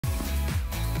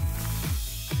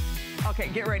Okay,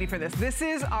 get ready for this. This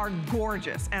is our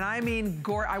gorgeous, and I mean,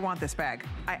 I want this bag.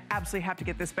 I absolutely have to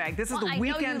get this bag. This is the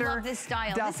Weekender I know you love this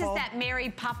style. Duffle. This is that Mary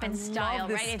Poppins style,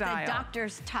 right? It's the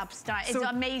doctor's top style. It's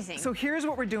amazing. So here's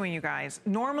what we're doing, you guys.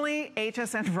 Normally,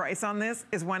 HSN price on this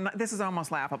is this is almost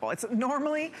laughable. It's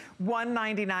normally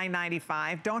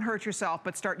 $199.95. Don't hurt yourself,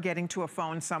 but start getting to a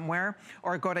phone somewhere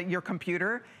or go to your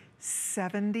computer.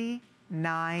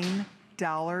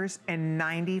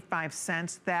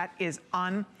 $79.95. That is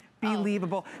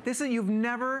unbelievable. This is,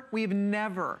 we've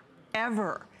never,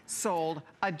 ever sold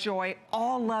a Joy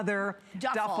all leather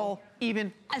duffel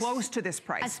even close to this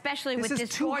price. Especially with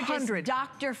this gorgeous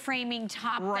doctor framing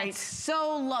top that's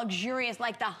so luxurious,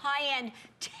 like the high-end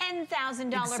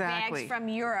 $10,000 bags from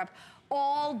Europe.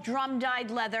 All drum-dyed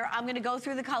leather. I'm gonna go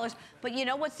through the colors, but you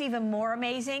know what's even more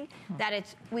amazing?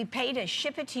 That we pay to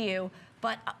ship it to you,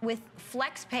 but with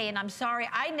flex pay, and I'm sorry,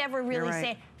 I never really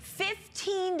say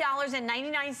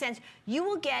 $15.99, you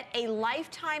will get a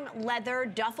lifetime leather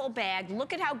duffel bag.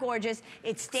 Look at how gorgeous.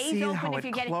 It stays open if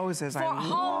you get it for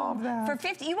home for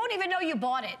 $50. You won't even know you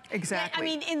bought it. Exactly. I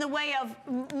mean, in the way of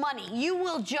money. You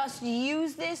will just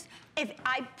use this.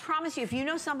 I promise you, if you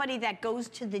know somebody that goes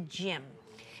to the gym,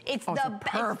 it's the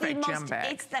perfect gym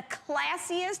bag. It's the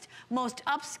classiest, most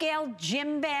upscale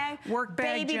gym bag, work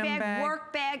bag, baby bag,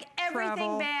 work bag,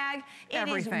 everything bag. It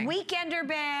is weekender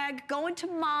bag, going to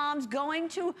moms, going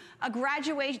to a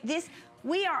graduation.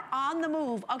 We are on the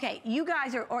move. Okay, you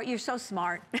guys you're so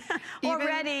smart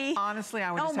already. Honestly,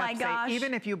 I would just have to say,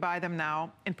 even if you buy them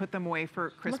now and put them away for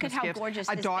Christmas gifts. Look at how gorgeous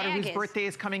a daughter whose birthday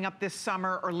is coming up this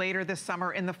summer or later this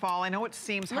summer in the fall. I know it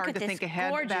seems hard to think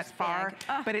ahead that far,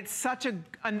 but it's such an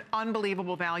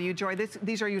unbelievable value. Joy,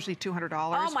 these are usually $200.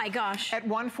 Oh my gosh. At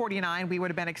 $149, we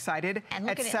would have been excited.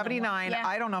 At $79,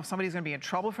 I don't know if somebody's gonna be in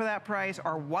trouble for that price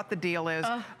or what the deal is.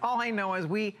 All I know is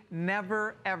we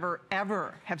never, ever,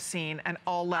 ever have seen an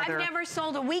all leather. I've never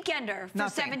sold a weekender for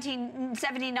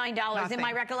 $79 in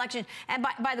my recollection. And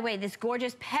by the way, this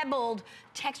gorgeous pebbled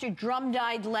textured drum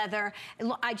dyed leather.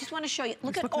 I just want to show you.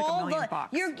 Look at all the.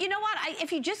 You know what?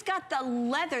 If you just got the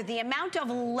leather, the amount of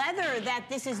leather that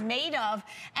this is made of,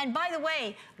 and by the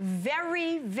way,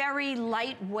 very, very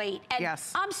lightweight. And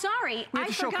I'm sorry,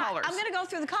 I forgot. I'm going to go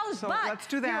through the colors, so but let's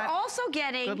do that. You're also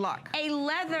getting a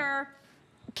leather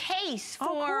case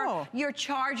for your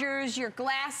chargers, your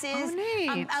glasses,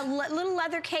 a little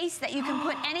leather case that you can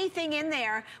put anything in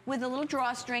there with a little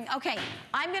drawstring. Okay,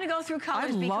 I'm gonna go through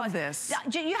colors because love this.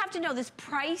 You have to know this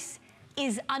price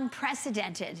is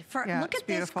unprecedented. Look at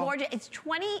this gorgeous, it's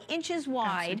 20 inches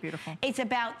wide. It's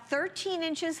about 13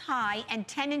 inches high and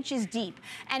 10 inches deep.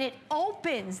 And it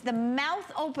opens, the mouth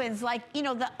opens like, you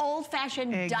know, the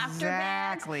old-fashioned doctor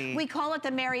bags. We call it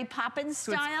the Mary Poppins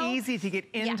style. So it's easy to get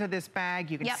into this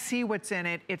bag. You can see what's in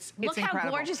it. It's incredible. Look how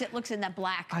gorgeous it looks in that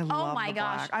black. I love the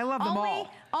black. I love them all.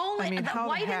 Only the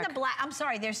white and the black. I'm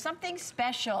sorry, there's something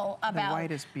special about. The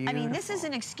white is beautiful. I mean, this is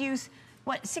an excuse.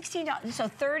 What, $16, so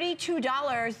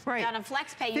 $32 on a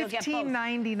flex pay, you'll get both.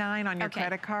 $15.99 on your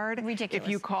credit card. Ridiculous. If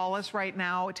you call us right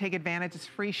now, take advantage, it's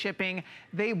free shipping.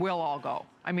 They will all go.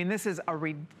 I mean, this is,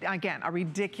 again, a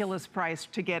ridiculous price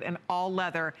to get an all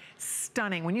leather,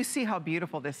 stunning. When you see how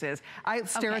beautiful this is, I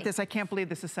stare at this, I can't believe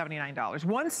this is $79.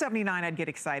 $179, I'd get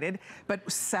excited, but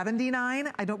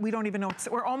 $79, we don't even know,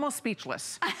 we're almost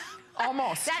speechless.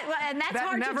 Almost. And that's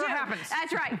hard to do. That never happens.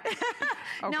 That's right.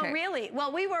 No, really.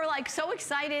 Well, we were like so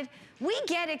excited. We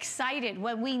get excited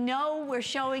when we know we're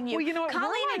showing you. Well, you know what?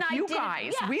 Colleen and I you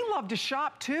guys. We love to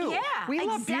shop too. Yeah, we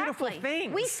love beautiful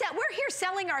things. We're here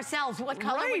selling ourselves. What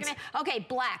color we're gonna. Okay,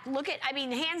 black. Look at. I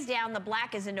mean, hands down, the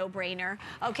black is a no-brainer.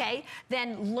 Okay.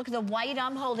 Then look at the white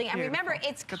I'm holding. And remember,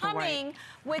 it's coming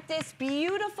with this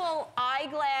beautiful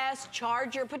eyeglass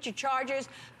charger. Put your chargers.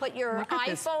 Put your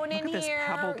iPhone in here. Look at this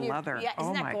pebbled leather. Yeah,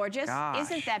 isn't that gorgeous?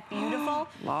 Isn't that beautiful?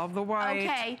 Love the white.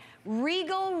 Okay.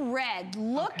 Regal red.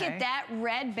 Look at that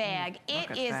red bag.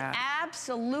 It is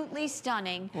absolutely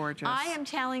stunning. Gorgeous. I am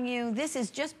telling you, this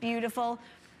is just beautiful.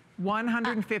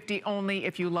 $150 only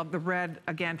if you love the red.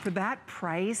 Again, for that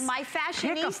price, my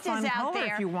fashionistas out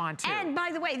there. If you want to. And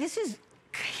by the way, this is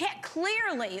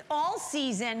clearly all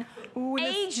season,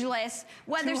 ageless,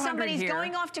 whether somebody's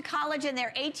going off to college and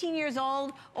they're 18 years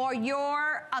old, or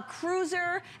you're a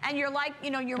cruiser and you're like,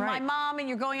 you know, you're my mom and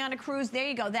you're going on a cruise. There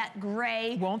you go, that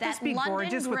gray. Won't this be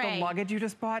gorgeous with the luggage you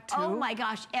just bought too? Oh my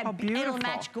gosh, it'll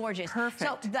match gorgeous.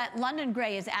 Perfect. So that London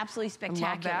gray is absolutely spectacular.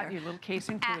 I love that, your little case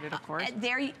included, of course.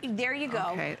 There you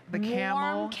go. Okay, the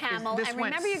camel. Warm camel, and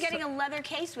remember you're getting a leather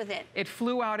case with it. It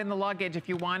flew out in the luggage. If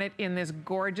you want it in this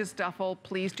gorgeous duffel,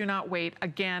 please do not wait.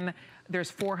 Again, There's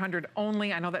 400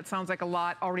 only. I know that sounds like a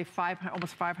lot. Already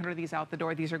almost 500 of these out the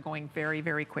door. These are going very,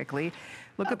 very quickly.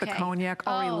 Look at the cognac.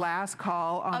 Already last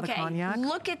call on the cognac.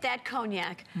 Look at that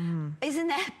cognac. Isn't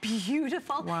that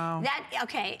beautiful? Wow.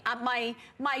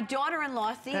 My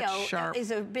daughter-in-law Theo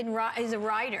is a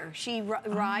rider. She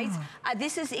rides.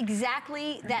 This is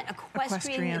exactly that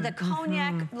equestrian. The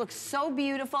cognac looks so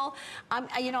beautiful.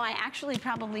 You know, I actually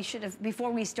probably should have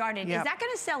before we started. Is that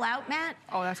going to sell out, Matt?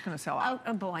 Oh, that's going to sell out.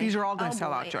 Oh boy. These are all going to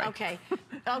sell out, Joy. Okay.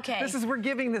 Okay. We're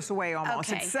giving this away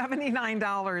almost. It's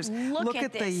 $79. Look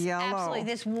at the yellow. Absolutely,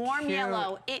 this warm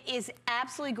yellow. It is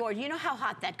absolutely gorgeous. You know how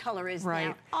hot that color is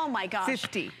now. Oh my gosh.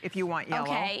 50 if you want yellow.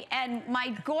 Okay, and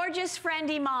my gorgeous friend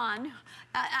Iman,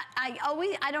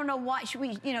 I don't know why,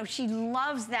 she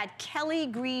loves that Kelly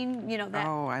green, that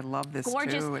I love this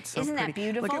gorgeous, too. It's so isn't pretty. that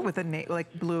beautiful? Look at with the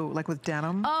like blue, like with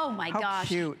denim. Oh my gosh. How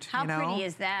cute. How pretty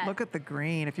is that? Look at the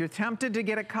green. If you're tempted to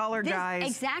get a color, guys.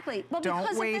 Exactly. Well,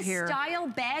 because of the style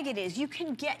bag it is, you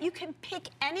can pick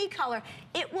any color.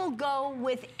 It will go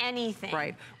with anything.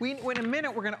 Right. In a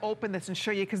minute, we're going to open this and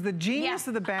show you, because the genius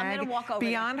of the bag, I'm gonna walk over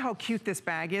beyond how cute this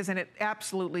bag is, and it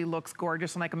absolutely looks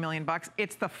gorgeous and like $1 million,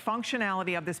 it's the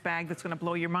functionality of this bag that's going to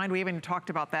blow your mind. We haven't even talked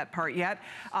about that part yet.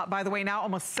 By the way, now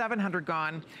almost 700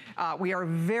 gone. We are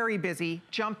very busy.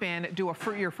 Jump in, do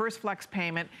your first flex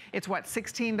payment. It's what,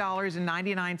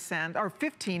 $16.99 or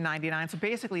 $15.99, so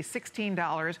basically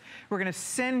 $16. We're going to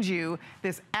send you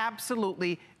this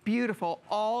absolutely beautiful,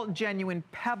 all genuine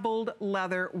pebbled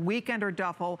leather weekender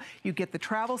duffel. You get the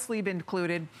travel sleeve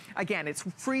included. Again, it's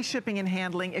free shipping and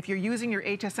handling. If you're using your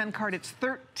HSN card, it's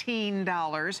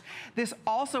 $13. This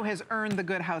also has earned the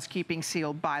Good Housekeeping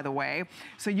seal, by the way.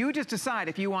 So you just decide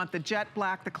if you want the jet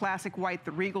black, the classic white,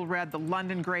 the regal red, the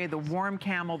London gray, the warm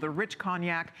camel, the rich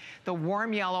cognac, the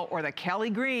warm yellow, or the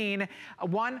Kelly green.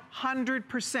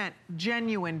 100%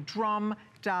 genuine drum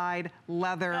dyed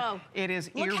leather. It is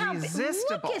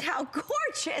irresistible. Look at how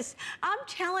gorgeous. I'm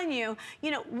telling you,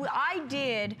 I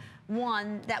did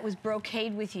one that was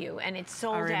brocade with you, and it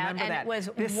sold out, and it was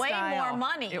way more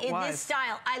money in this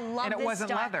style. I love this style. And it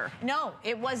wasn't leather. No,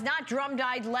 it was not drum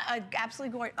dyed,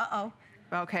 absolutely gorgeous.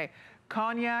 Okay,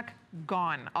 cognac,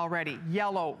 gone already.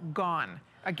 Yellow, gone.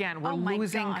 Again, we're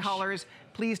losing colors.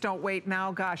 Please don't wait now.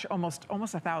 Gosh, almost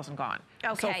 1,000 gone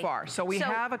so far. So we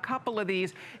have a couple of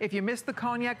these. If you missed the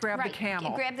cognac, grab the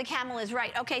camel. Grab the camel is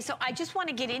right. Okay, so I just want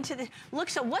to get into this. Look,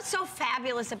 so what's so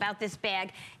fabulous about this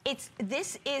bag?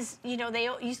 This is, they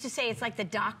used to say it's like the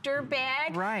doctor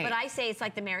bag. Right. But I say it's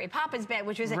like the Mary Poppins bag,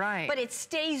 which was but it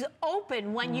stays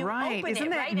open when you open it. Isn't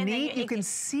that neat? You can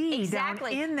see down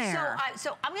in there.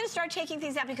 So I'm going to start taking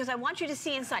things out because I want you to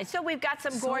see inside. So we've got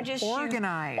some gorgeous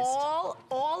organized. Shoes.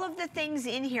 All of the things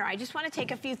in here. I just want to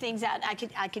take a few things out.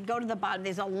 I could go to the bottom.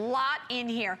 There's a lot in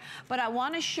here, but I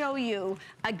want to show you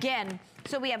again.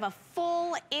 So we have a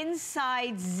full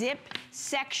inside zip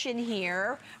section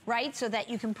here, right? So that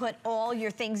you can put all your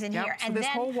things in here. So and this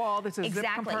then, whole wall, there's a zip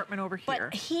compartment over here.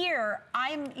 But here,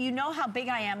 you know how big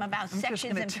I am about sections. I'm just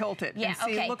going to tilt it and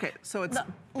see, look at, so it's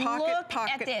look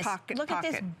at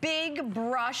this big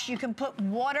brush. You can put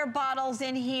water bottles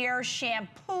in here,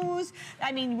 shampoos.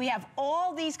 I mean, we have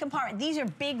all these compartments. These are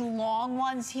big, long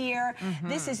ones here.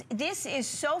 This is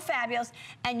so fabulous,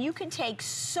 and you can take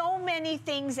so many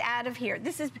things out of here.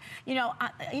 This is, you know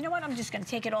what? I'm just going to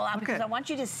take it all out because I want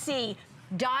you to see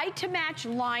dyed to match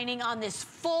lining on this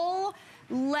full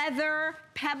leather,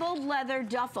 pebbled leather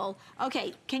duffel.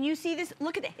 Okay, can you see this?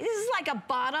 Look at this. This is like a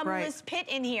bottomless pit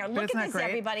in here. Look at this,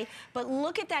 everybody. But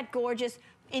look at that gorgeous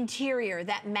interior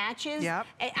that matches. Yep.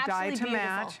 Absolutely beautiful.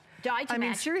 Match. I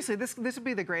mean, seriously, this would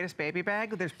be the greatest baby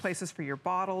bag. There's places for your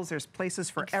bottles. There's places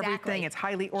for everything. It's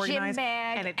highly organized. Gym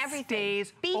bag, and it everything.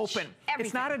 stays open.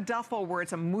 It's not a duffel where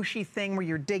it's a mushy thing where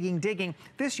you're digging.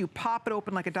 This, you pop it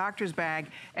open like a doctor's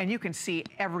bag, and you can see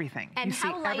everything. And you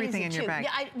see everything in your bag.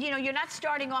 You're not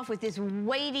starting off with this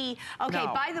weighty. Okay,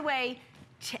 by the way,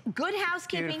 Good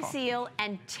Housekeeping seal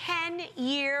and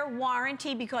 10-year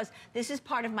warranty, because this is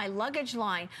part of my luggage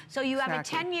line. So you have a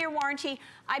 10-year warranty.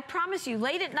 I promise you,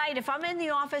 late at night, if I'm in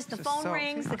the office, the phone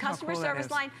rings, the customer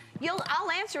service line, I'll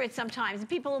answer it sometimes, and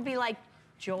people will be like,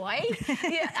 Joy.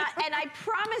 And I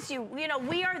promise you,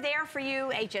 we are there for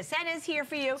you. HSN is here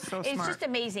for you. It's just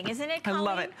amazing, isn't it, Colleen? I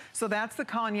love it. So that's the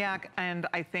cognac, and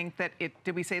I think that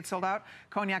did we say it's sold out?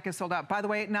 Cognac is sold out. By the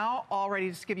way, now already,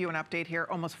 just to give you an update here,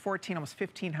 almost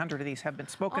 1,500 of these have been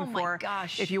spoken for. Oh my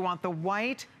gosh. If you want the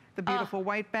white, the beautiful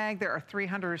white bag, there are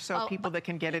 300 or so people that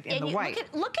can get it in the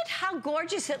white. Look at how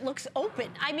gorgeous it looks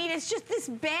open. I mean, it's just, this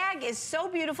bag is so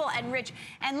beautiful and rich.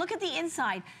 And look at the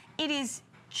inside. It is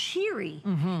cheery.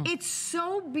 It's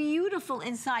so beautiful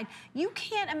inside. You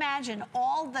can't imagine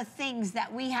all the things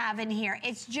that we have in here.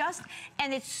 It's just,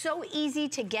 and it's so easy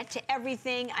to get to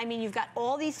everything. I mean, you've got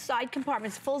all these side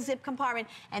compartments, full zip compartment,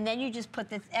 and then you just put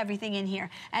everything in here.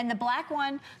 And the black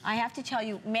one, I have to tell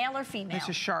you, male or female. This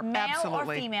is sharp, male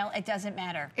absolutely. Or female, it doesn't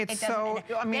matter. It's it doesn't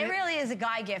matter. I mean, it really is a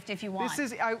guy gift if you want.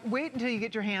 This is, wait until you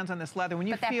get your hands on this leather. When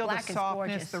you feel the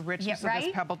softness, the richness of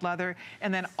this pebbled leather,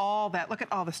 and then all that, look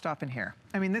at all the stuff in here.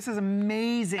 I mean, this is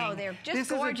amazing. Oh, they're just this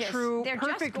gorgeous. This is a true, they're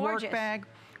perfect work bag.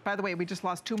 By the way, we just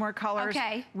lost 2 more colors.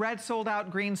 Okay. Red sold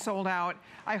out, green sold out.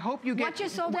 I hope you get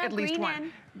at least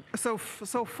one. So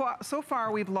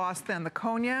far, we've lost then the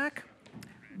cognac,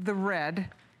 the red,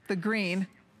 the green,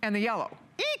 and the yellow.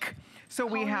 Eek! So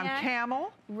we have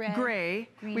camel, red, gray.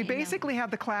 We basically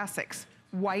have the classics,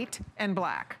 white and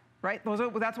black, right?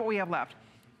 That's what we have left.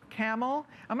 Camel,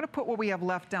 I'm gonna put what we have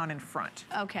left down in front.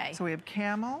 Okay. So we have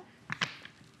camel.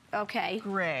 Okay.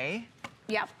 Gray.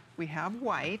 Yep. We have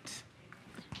white.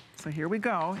 So here we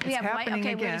go. We it's have happening white.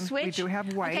 Okay, again. Switch. We do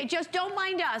have white. Okay, just don't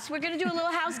mind us. We're going to do a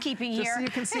little housekeeping here. Just so you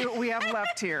can see what we have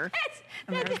left here.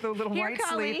 And there's the little white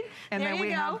sleeve. And then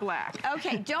we have black.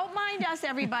 Okay, don't mind us,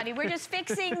 everybody. We're just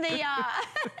fixing the,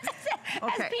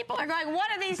 as people are going,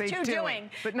 what are these two doing?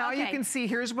 But now you can see,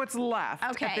 here's what's left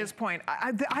at this point.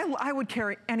 I would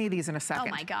carry any of these in a second.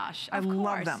 Oh my gosh, I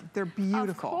love them. They're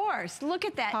beautiful. Of course, look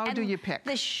at that. How do you pick?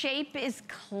 The shape is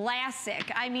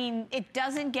classic. I mean, it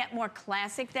doesn't get more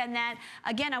classic than that.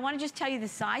 Again, I want to just tell you the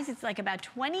size. It's like about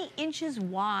 20 inches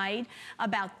wide,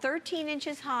 about 13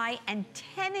 inches high, and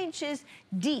 10 inches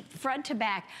deep, front to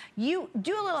back. You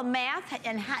do a little math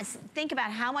and think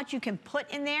about how much you can put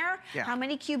in there, how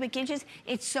many cubic inches.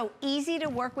 It's so easy to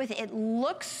work with. It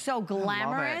looks so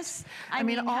glamorous. I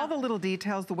mean all the little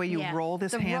details, the way you roll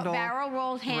this handle. The barrel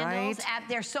rolled handles,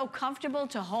 they're so comfortable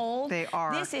to hold. They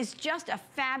are. This is just a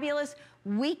fabulous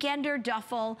weekender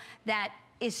duffel that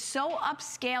is so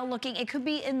upscale looking. It could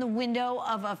be in the window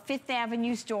of a Fifth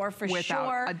Avenue store for sure.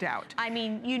 Without a doubt. I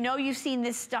mean, you know you've seen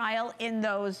this style in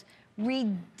those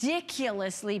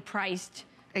ridiculously priced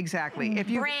Exactly. If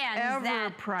you've brands ever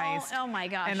priced oh my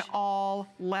gosh. an all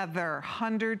leather,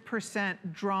 100%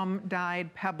 drum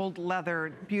dyed pebbled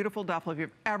leather, beautiful duffel, if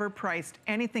you've ever priced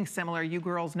anything similar, you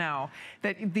girls know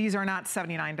that these are not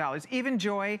 $79. Even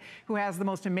Joy, who has the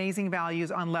most amazing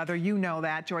values on leather, you know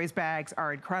that. Joy's bags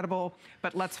are incredible,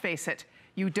 but let's face it,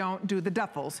 you don't do the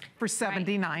duffels for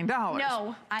 $79.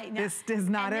 No, This does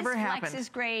not ever happen. This Flex is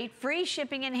great, free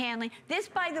shipping and handling. This,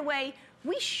 by the way,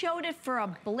 we showed it for a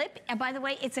blip, and by the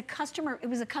way, it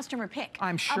was a customer pick.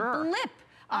 I'm sure. A blip.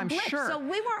 I'm sure. So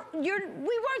we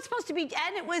weren't supposed to be,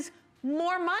 and it was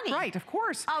more money. Right, of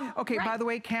course. Okay, by the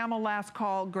way, camel last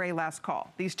call, gray last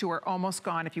call. These two are almost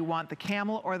gone. If you want the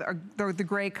camel or the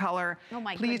gray color,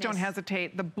 please don't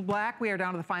hesitate. The black, we are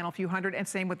down to the final few hundred, and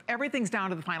same with everything's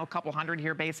down to the final couple hundred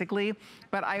here, basically.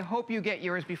 But I hope you get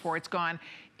yours before it's gone.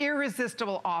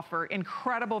 Irresistible offer,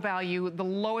 incredible value, the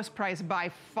lowest price by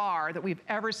far that we've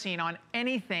ever seen on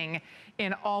anything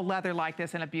in all leather like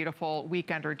this in a beautiful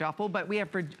weekender duffel. But we have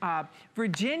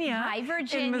Virginia, Hi,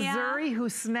 Virginia in Missouri who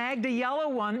snagged a yellow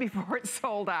one before it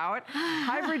sold out.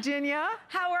 Hi, Virginia.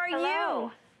 How are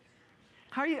you?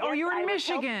 How are you? Oh, you're in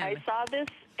Michigan. I saw this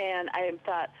and I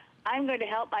thought, I'm going to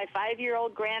help my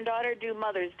 5-year-old granddaughter do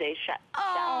Mother's Day shopping.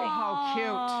 Oh, how cute.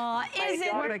 My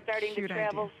daughter's starting to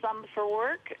travel some for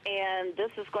work, and this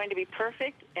is going to be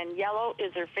perfect, and yellow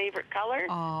is her favorite color,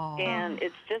 and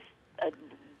it's just a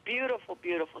beautiful,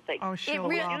 beautiful thing. Oh, she'll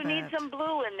love it. We need some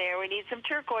blue in there. We need some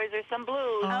turquoise or some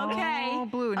blue. Okay.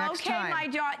 Blue next time. Okay, my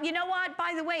daughter. You know what?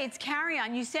 By the way, it's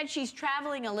carry-on. You said she's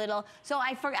traveling a little, so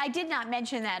I did not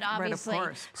mention that, obviously. Right, of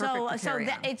course. Perfect so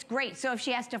it's great. So if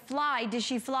she has to fly, does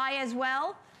she fly as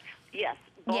well? Yes,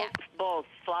 both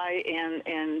fly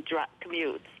and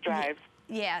drives.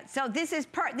 Yeah, so this is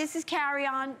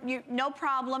carry-on, no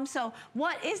problem. So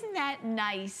isn't that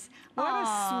nice? What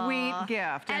a sweet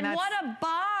gift. And what a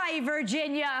buy,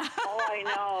 Virginia. Oh, I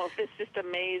know. It's just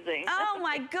amazing. Oh,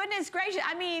 my goodness gracious.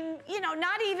 I mean, you know,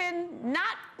 not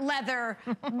leather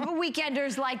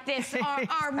weekenders like this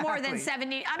are more than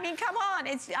 70. I mean, come on.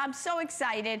 I'm so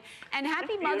excited. And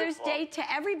happy Mother's Day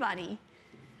to everybody.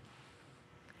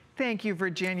 Thank you,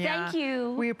 Virginia. Thank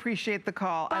you. We appreciate the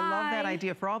call. Bye. I love that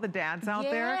idea. For all the dads out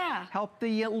there, help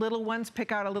the little ones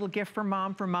pick out a little gift for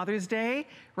mom for Mother's Day,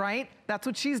 right? That's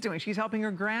what she's doing. She's helping her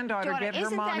granddaughter get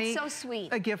her mommy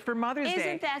a gift for Mother's Day.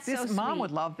 Isn't that so sweet? Mom would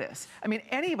love this. I mean,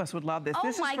 any of us would love this. Oh,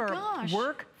 this is for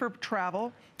work, for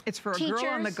travel. It's for a girl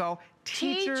on the go.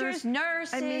 teachers,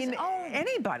 nurses, I mean,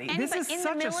 anybody. This is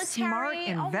such a smart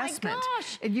investment. Oh my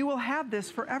gosh. And you will have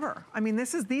this forever. I mean,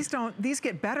 these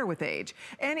get better with age.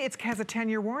 And it has a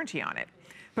 10-year warranty on it.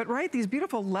 But right, these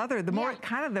beautiful leather, the more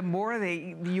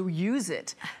you use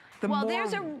it, the more.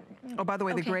 There's a. Oh, by the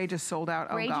way, the gray just sold out.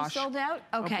 Gray just sold out?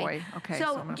 Okay. Oh boy. Okay.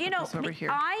 So, you know,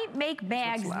 I make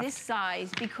bags this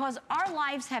size because our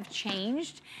lives have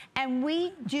changed, and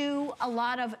we do a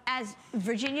lot of, as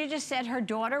Virginia just said, her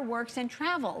daughter works and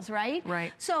travels, right?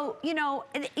 Right. So, you know,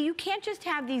 you can't just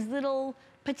have these little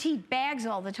petite bags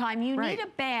all the time. You need a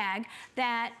bag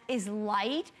that is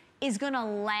light, is gonna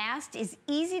last, is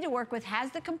easy to work with,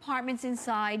 has the compartments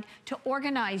inside to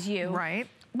organize you. Right.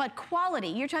 But quality,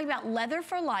 you're talking about leather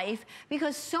for life,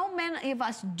 because so many of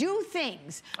us do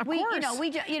things. Of course. And we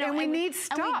need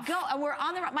stuff. And we go, and we're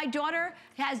on the. My daughter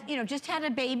has, just had a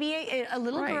baby, a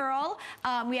little girl.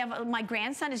 We have my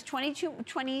grandson is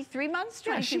 23 months.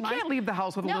 22 she months. Can't leave the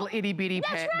house with a little itty bitty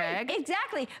bag.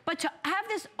 Exactly. But to have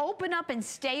this open up and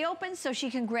stay open, so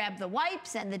she can grab the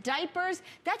wipes and the diapers,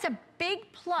 that's a big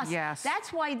plus. Yes.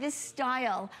 That's why this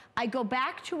style, I go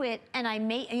back to it, and I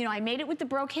made it with the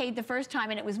brocade the first time,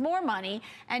 and it was more money,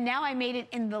 and now I made it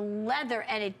in the leather,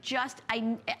 and it just,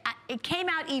 it came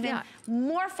out even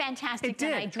more fantastic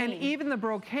than I dreamed. And even the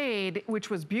brocade, which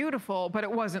was beautiful, but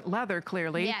it wasn't leather,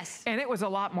 clearly. Yes. And it was a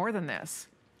lot more than this.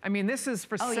 I mean, this is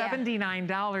for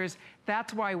 $79.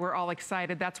 That's why we're all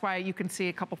excited. That's why you can see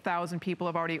a couple thousand people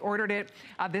have already ordered it.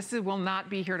 This will not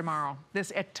be here tomorrow.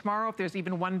 Tomorrow, if there's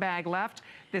even one bag left,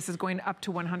 this is going up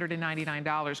to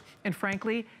 $199. And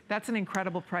frankly, that's an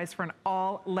incredible price for an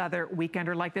all-leather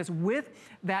weekender like this, with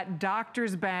that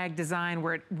doctor's bag design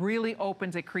where it really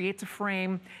opens, it creates a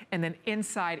frame, and then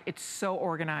inside it's so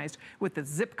organized with the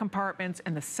zip compartments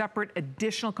and the separate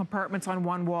additional compartments on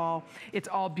one wall. It's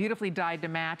all beautifully dyed to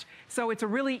match. So it's a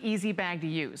really easy bag to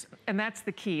use. And that's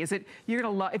the key, is you're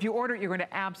gonna love, if you order it, you're going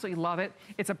to absolutely love it.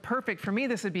 It's a perfect, for me,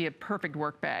 this would be a perfect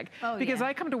work bag. Because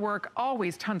I come to work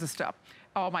always tons of stuff.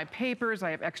 All my papers,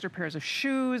 I have extra pairs of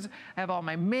shoes, I have all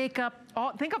my makeup.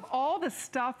 Think of all the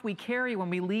stuff we carry when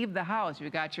we leave the house.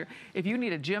 You've got if you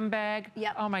need a gym bag,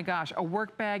 oh my gosh, a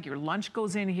work bag, your lunch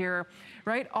goes in here,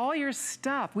 right? All your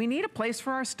stuff. We need a place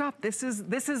for our stuff. This is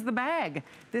the bag.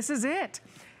 This is it.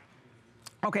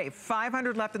 Okay,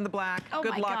 500 left in the black.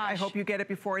 Good luck. I hope you get it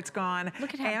before it's gone.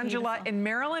 Look at how Angela beautiful. in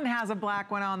Maryland has a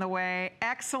black one on the way.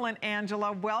 Excellent,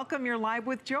 Angela. Welcome. You're live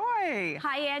with Joy.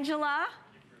 Hi, Angela.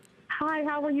 Hi,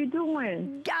 how are you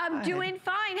doing? I'm doing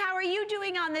fine. How are you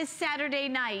doing on this Saturday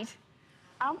night?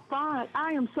 I'm fine.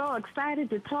 I am so excited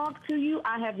to talk to you.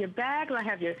 I have your bags. I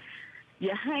have your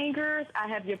hangers. I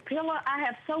have your pillow. I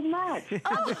have so much.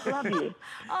 I just love you.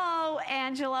 Oh,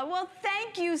 Angela. Well,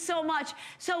 thank you so much.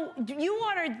 So you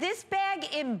ordered this bag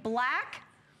in black?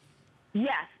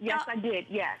 Yes, I did,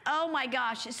 yes. Oh, my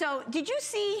gosh. So did you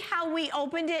see how we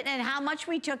opened it and how much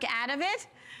we took out of it?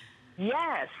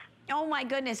 Yes. Oh, my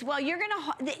goodness. Well,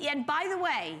 and by the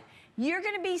way, you're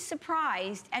going to be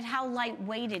surprised at how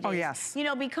lightweight it is. Oh, yes.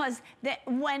 Because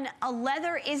when a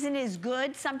leather isn't as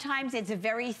good, sometimes it's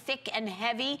very thick and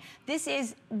heavy.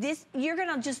 You're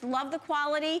going to just love the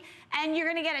quality, and you're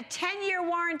going to get a 10-year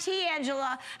warranty,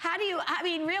 Angela.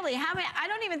 Really, I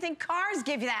don't even think cars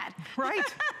give you that. Right.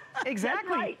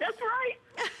 Exactly. That's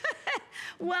right.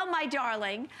 Well, my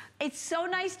darling, it's so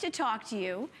nice to talk to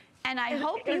you. And I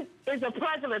hope you... It's a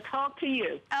pleasure to talk to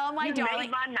you. Oh, my darling. You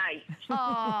made my night.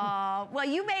 Oh, well,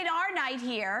 you made our night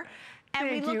here. And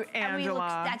Thank you,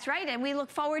 Angela. That's right, and we look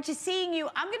forward to seeing you.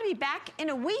 I'm going to be back in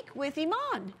a week with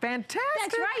Iman. Fantastic.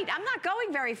 That's right. I'm not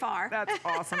going very far. That's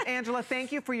awesome. Angela,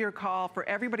 thank you for your call. For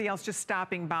everybody else just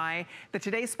stopping by, the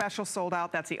Today's Special sold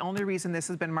out. That's the only reason this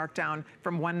has been marked down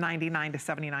from $199 to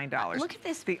 $79. Look at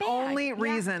this The bag. only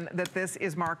reason that this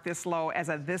is marked this low as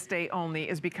a this day only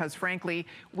is because, frankly,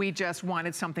 we just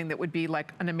wanted something that would be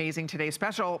like an amazing Today's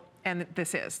Special. And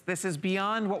this is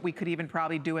beyond what we could even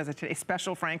probably do as a Today's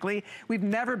Special, frankly. We've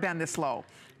never been this low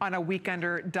on a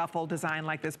weekender duffel design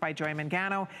like this by Joy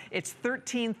Mangano. It's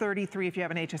 $13.33 if you have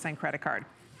an HSN credit card.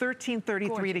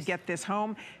 $13.33 to get this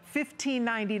home.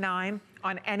 $15.99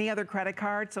 on any other credit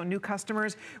card. So new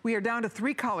customers, we are down to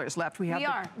 3 colors left. We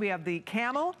have the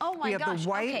camel, we have the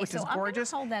white, which is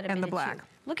gorgeous, and the black.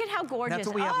 Look at how gorgeous. That's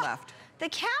what we have left. The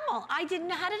camel. How did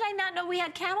I not know we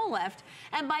had camel left?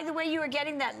 And by the way, you are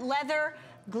getting that leather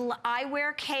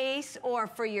eyewear case, or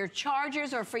for your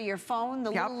chargers, or for your phone,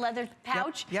 the little leather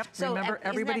pouch. Yep. So remember,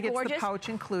 everybody gets the pouch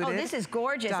included. Oh, this is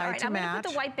gorgeous. All right, I'm gonna put the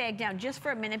match. white bag down just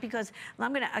for a minute because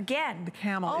I'm gonna, again. The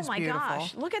camel is beautiful. Oh my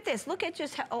gosh, look at this. Look at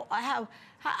just how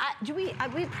we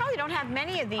probably don't have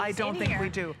many of these. I don't think we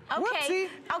do. Okay. Whoopsie.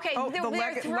 Okay. Oh,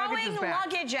 they're throwing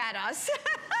luggage at us.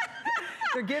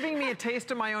 They're giving me a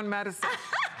taste of my own medicine.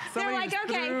 They're like,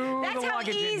 okay, that's how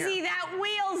easy that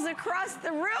wheels across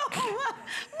the room.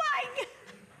 My.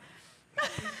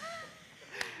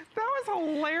 That was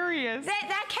hilarious.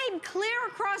 That came clear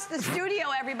across the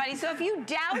studio, everybody. So if you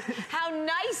doubt how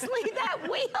nicely that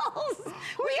wheels,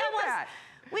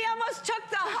 we almost took